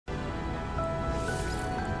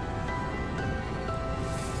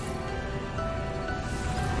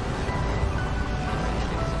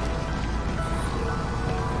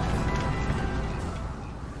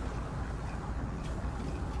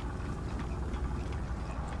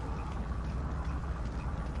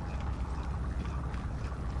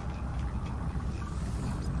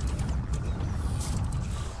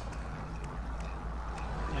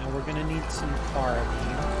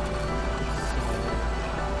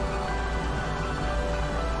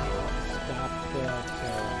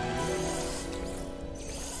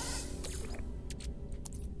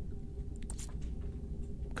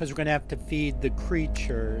because we're going to have to feed the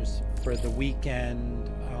creatures for the weekend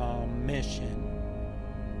mission.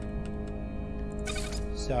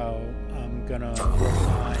 So I'm going to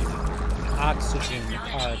find oxygen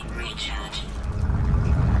carbon.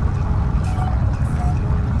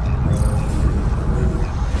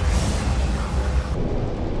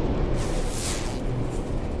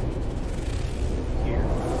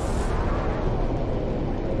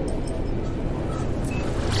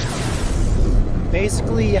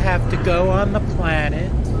 Basically, you have to go on the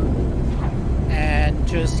planet and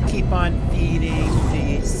just keep on feeding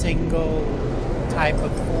the single type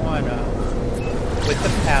of fauna with the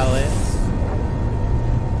pellets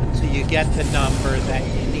until you get the number that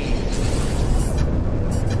you need.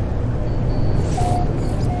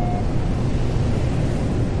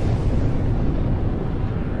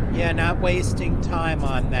 Yeah, not wasting time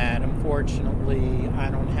on that. Unfortunately,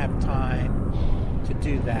 I don't have time to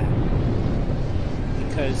do that,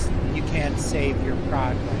 because you can't save your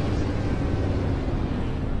progress.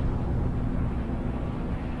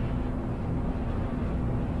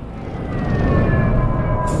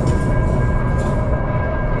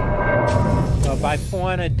 So by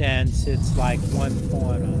fauna dense, it's like one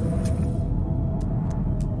fauna.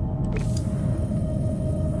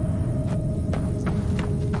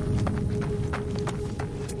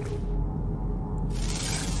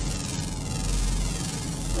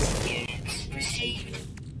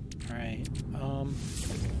 Alright,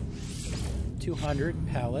 200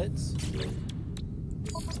 pellets.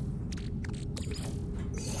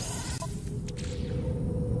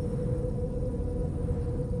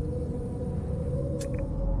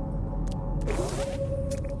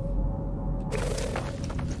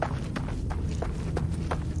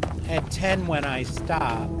 Had 10 when I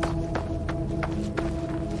stopped.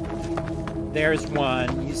 There's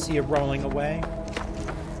one. You see it rolling away?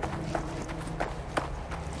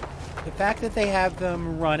 The fact that they have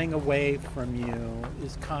them running away from you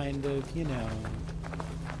is kind of, you know...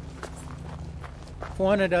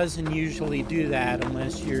 Fauna doesn't usually do that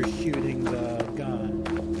unless you're shooting the gun.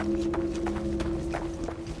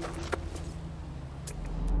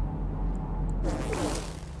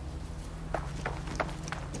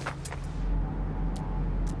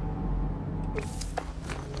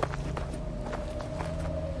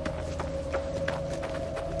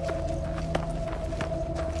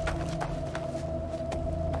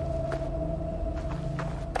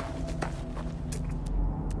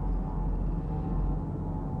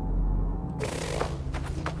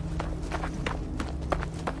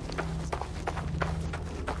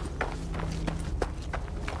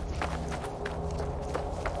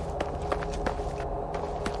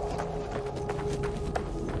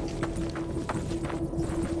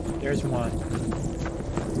 There's one.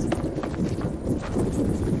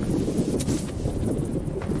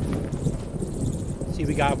 See,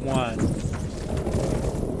 we got one.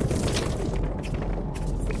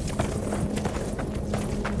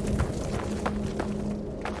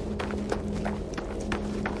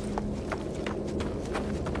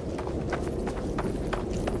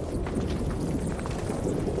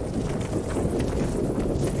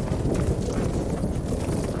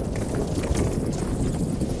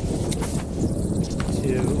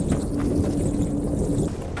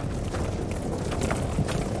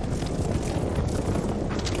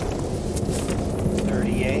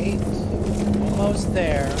 Almost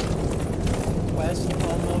there. Quest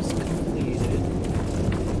almost completed.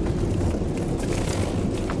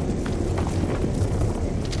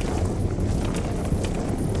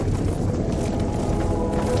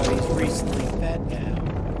 Oh, he's recently fed now.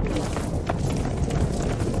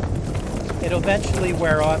 It'll eventually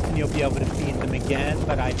wear off and you'll be able to feed them again,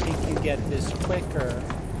 but I think you get this quicker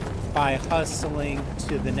by hustling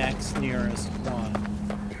to the next nearest one.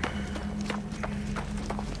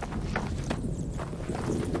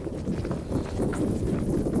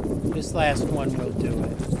 This last one will do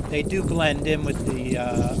it. They do blend in with the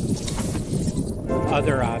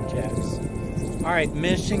other objects. Alright,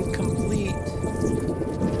 mission complete.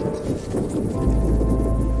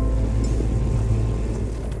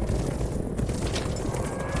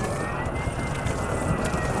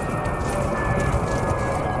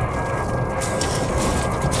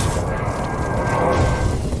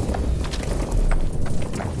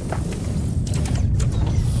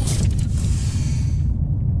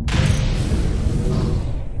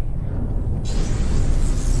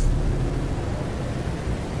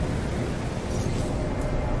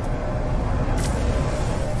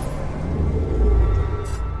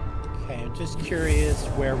 Just curious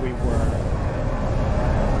where we were.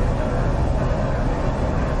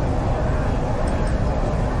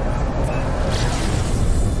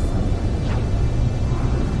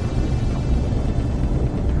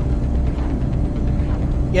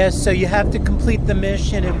 Yes, so you have to complete the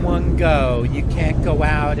mission in one go. You can't go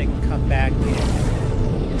out and come back in.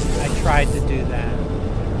 I tried to do that.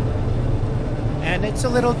 And it's a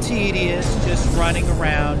little tedious just running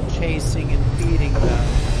around, chasing and feeding them.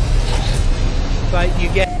 But you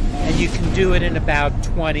get, and you can do it in about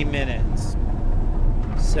 20 minutes.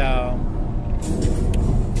 So,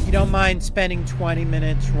 if you don't mind spending 20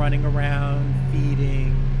 minutes running around,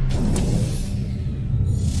 feeding.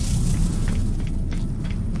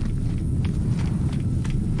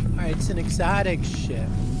 Alright, it's an exotic ship.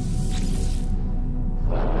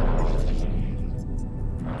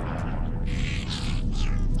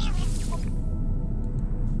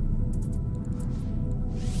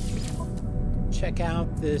 Check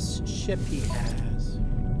out this ship he has.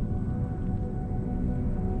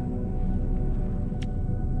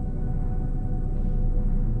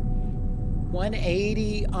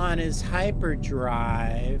 $180 on his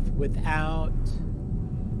hyperdrive without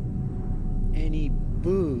any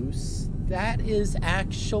boost. That is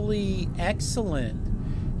actually excellent.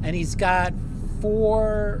 And he's got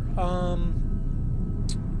 4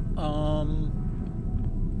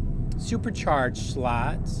 supercharged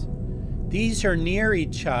slots. These are near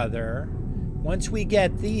each other. Once we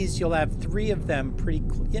get these, you'll have 3 of them pretty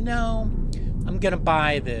you know, I'm gonna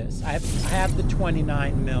buy this. I have the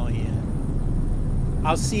 29 million.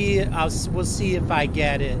 We'll see if I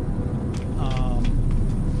get it.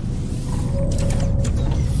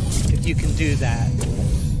 If you can do that.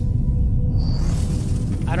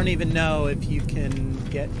 I don't even know if you can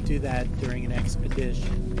do that during an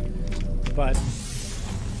expedition. But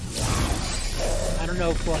I don't know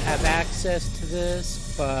if we'll have access to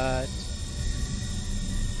this, but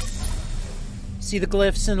see the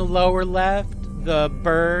glyphs in the lower left? The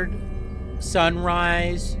bird,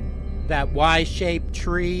 sunrise, that Y-shaped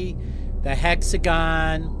tree, the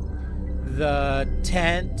hexagon, the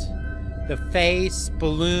tent, the face,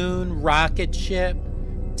 balloon, rocket ship,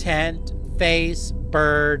 tent, face,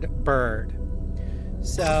 bird, bird.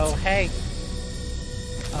 So, hey.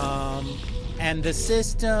 And the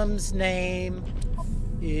system's name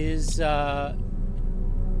is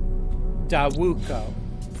Dawuko.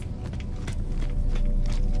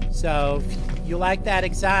 So if you like that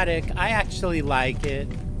exotic, I actually like it.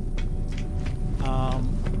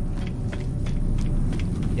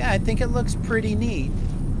 Yeah, I think it looks pretty neat.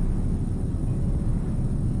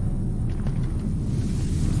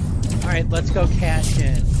 All right, let's go cash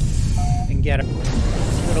in and get a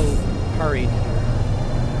little hurried.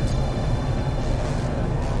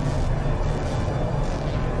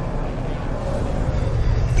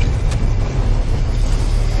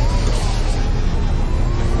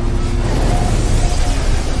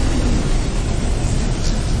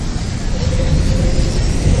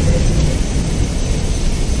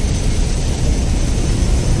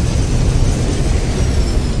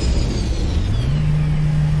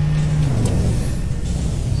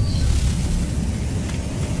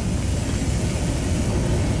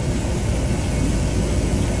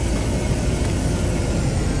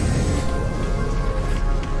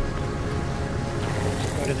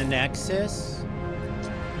 Nexus.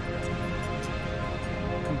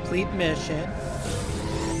 Complete mission.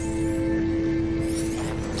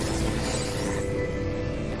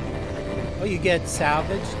 Oh, you get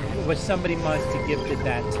salvaged? Well, somebody must have gifted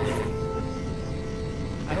that to me.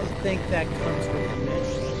 I don't think that comes with the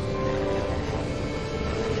mission.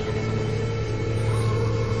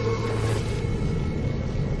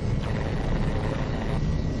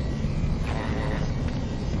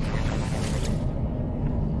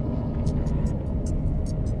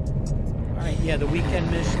 Yeah, the weekend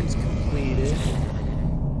mission's completed.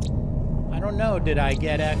 I don't know, did I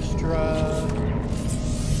get extra?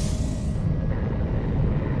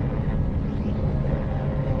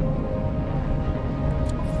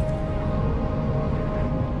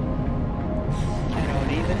 I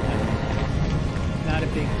don't even know. Not a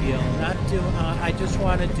big deal. I just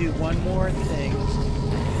want to do one more thing.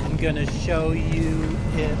 I'm going to show you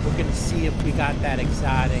if we're going to see if we got that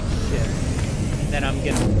exotic ship. And then I'm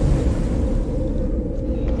going to...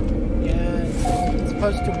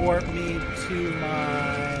 supposed to warp me to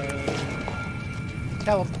my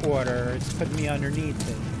teleporter. It's putting me underneath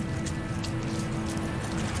it.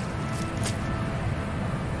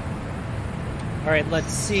 Alright,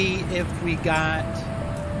 let's see if we got...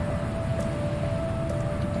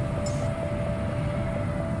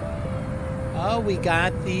 Oh, we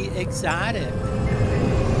got the exotic.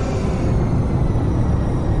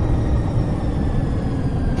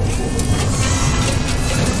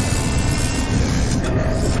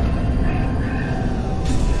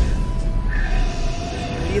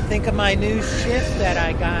 think of my new ship that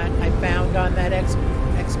I found on that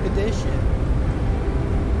expedition?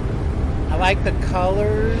 I like the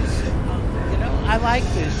colors. You know, I like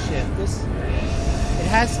this ship. It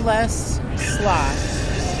has less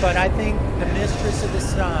slots, but I think the Mistress of the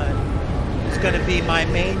Sun is going to be my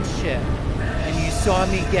main ship. And you saw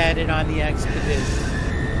me get it on the expedition.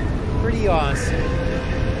 Pretty awesome.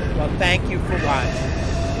 Well, thank you for watching.